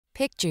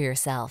Picture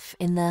yourself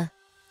in the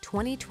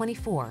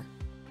 2024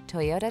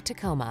 Toyota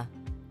Tacoma.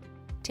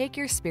 Take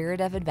your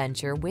spirit of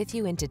adventure with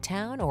you into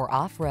town or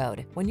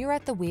off-road when you're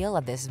at the wheel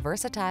of this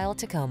versatile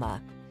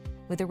Tacoma.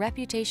 With a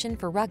reputation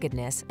for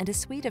ruggedness and a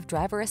suite of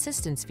driver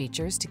assistance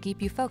features to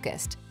keep you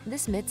focused,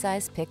 this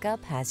midsize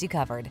pickup has you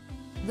covered.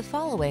 The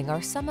following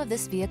are some of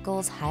this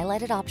vehicle's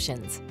highlighted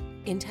options: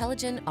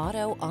 intelligent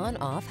auto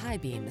on-off high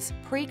beams,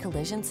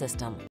 pre-collision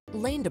system,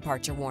 lane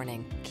departure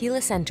warning,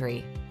 keyless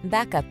entry,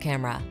 backup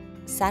camera,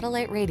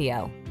 satellite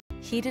radio,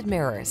 heated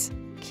mirrors,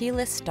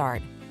 keyless start,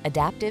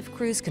 adaptive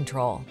cruise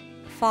control,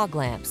 fog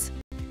lamps.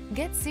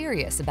 Get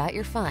serious about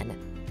your fun.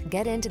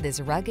 Get into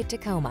this rugged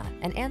Tacoma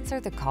and answer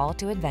the call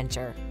to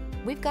adventure.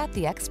 We've got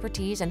the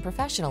expertise and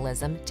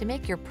professionalism to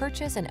make your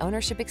purchase and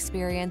ownership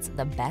experience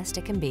the best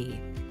it can be.